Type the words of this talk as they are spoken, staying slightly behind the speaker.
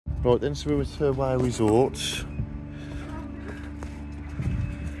Right then, so we're at Way Resorts.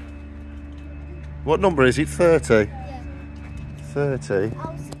 What number is it? 30? Yeah. 30?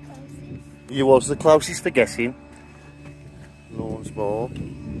 I was the closest. You was the closest for guessing. Lawns Ball.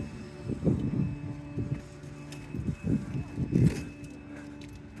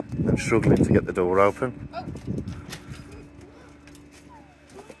 I'm struggling to get the door open. Oh.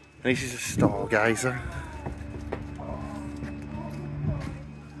 This is a Stargazer.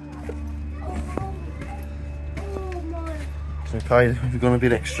 So we're going to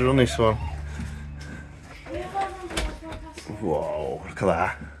be extra on this one. Whoa, look at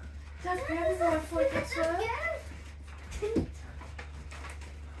that.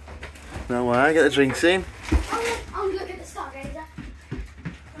 No way, get the drinks in. I'll look at the Stargazer.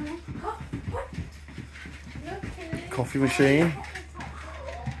 Coffee machine.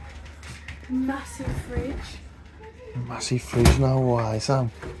 Massive fridge. Massive fridge, no way,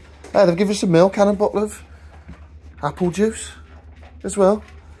 Sam. Hey, they've given us some milk and a bottle of apple juice as well.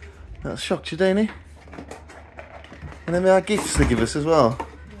 That shocked you, didn't it? And then we have gifts they give us as well.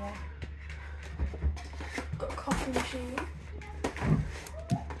 Yeah. Got a coffee machine.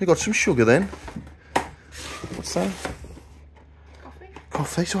 You got some sugar then? What's that? Coffee.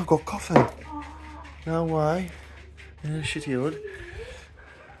 Coffee, so I've got coffee. Oh. No way. Yeah, shitty hood.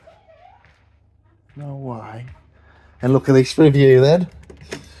 No way. And look at this review then.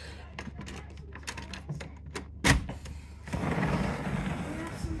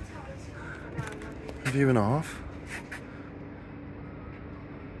 Review and a half.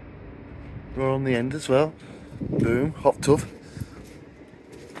 We're on the end as well. Boom, hot tub.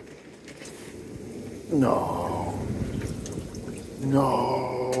 No.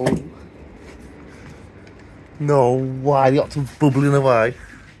 No. No way, the hot tub's bubbling away.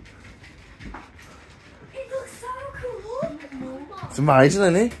 It looks so cool. It's amazing,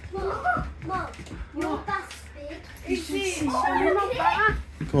 isn't it? Mum, your bath's big. Is it? You're not bad.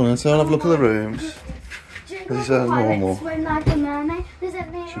 Come on, let's have a look at the rooms. These are normal. When like a mermaid, there's a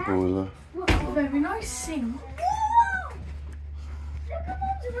mirror. It's a boiler. Oh, very nice sink. Whoa! Look at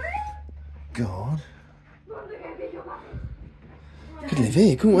Mum's room. God. Mum, look how big your bath is. Could live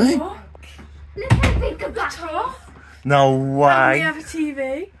here, couldn't we? What? Look how big the bath Top. is. No And we way. have a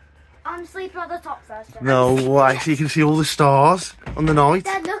TV. I'm sleeping on the top first. Dad. No way. So you can see all the stars on the night.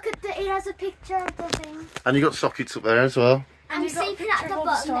 Dad, look at the. It has a picture of the thing. And you got sockets up there as well. I'm you got a sleeping picture at the of all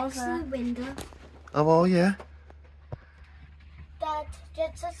the bottom stars next to the window. Oh, yeah. Dad,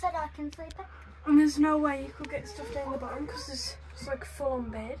 Jetsa said I can sleep it. And there's no way you could get stuff down the bottom because it's like full on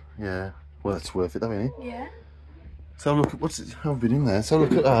bed. Yeah. Well, it's worth it though, isn't it? Yeah. So look at what's it? How been in there? So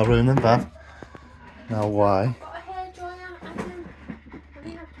look at our room and bath. No way. Got a hairdryer and then I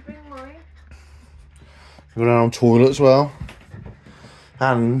didn't have to bring mine. We've got our own toilet as well.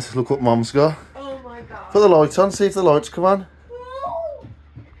 And look what Mum's got. Oh my god. Put the lights on, see if the lights come on.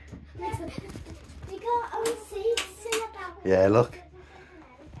 We got our seats in the back. Yeah, look.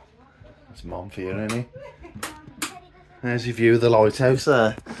 That's Mum for you, isn't it? There's your view of the lighthouse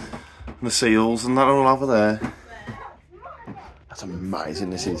there. And the seals and that all over there. That's amazing,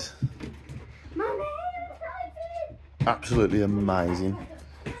 this is. Mummy, Absolutely amazing.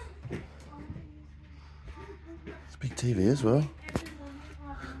 It's a big TV as well.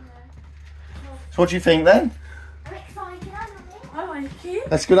 So what do you think then? I'm excited, aren't we? I like it.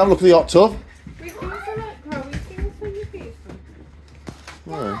 Let's go and have a look at the hot tub. We've been for like growing things when you're beautiful.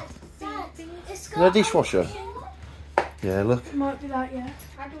 Yeah. Dad, it's Is got there a dishwasher? Yeah, look. It might be that, yeah.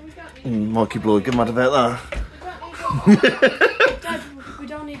 Mikey Bloyd, get mad about Dad, we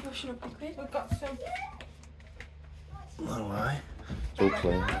don't need washing up this bit. We've got some. that. No way. It's all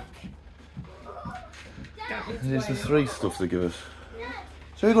clean. Here's the 3 stuff they give us.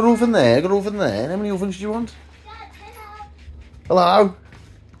 So we got an oven there, got an oven there. How many ovens do you want? Hello?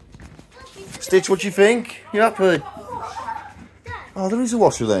 Stitch, what do you think? You happy? Oh, there is a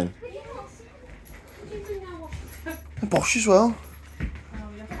washer then. And Bosch as well.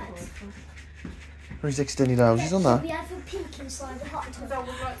 There's extended houses on that. We have a pink inside the hot tub.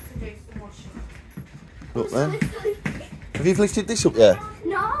 Look then. Have you lifted this up yet?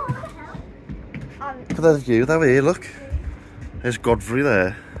 No. Look at that view, over here, look. There's Godfrey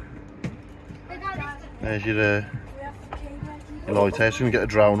there. There's your lighthouse. We're going to get a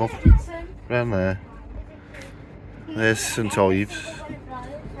drone up around there. There's St Ives.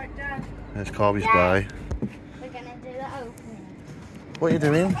 There's Carby's Bay. We're going to do that open. What are you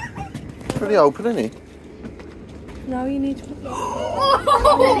doing? Pretty open, isn't it? No, you need to put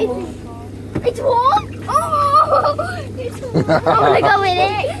It's warm. Oh, it's warm. I want to go in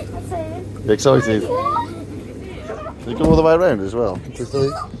it. That's it. You excited? It's warm. You go all the way around as well.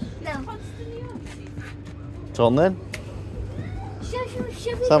 It's on then.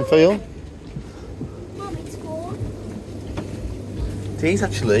 Should Sam, feel? Mum, it's warm. It is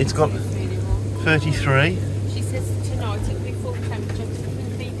actually. It's got 33. She says tonight it'll be full temperature because it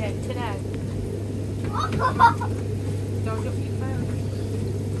will be dead today. Don't look at your phone.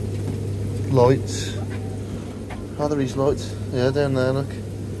 Lights. Oh, there is lights. Yeah, down there, look.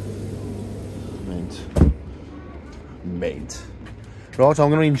 Mint. Mint. Right, I'm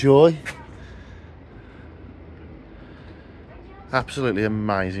going to enjoy. Absolutely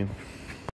amazing.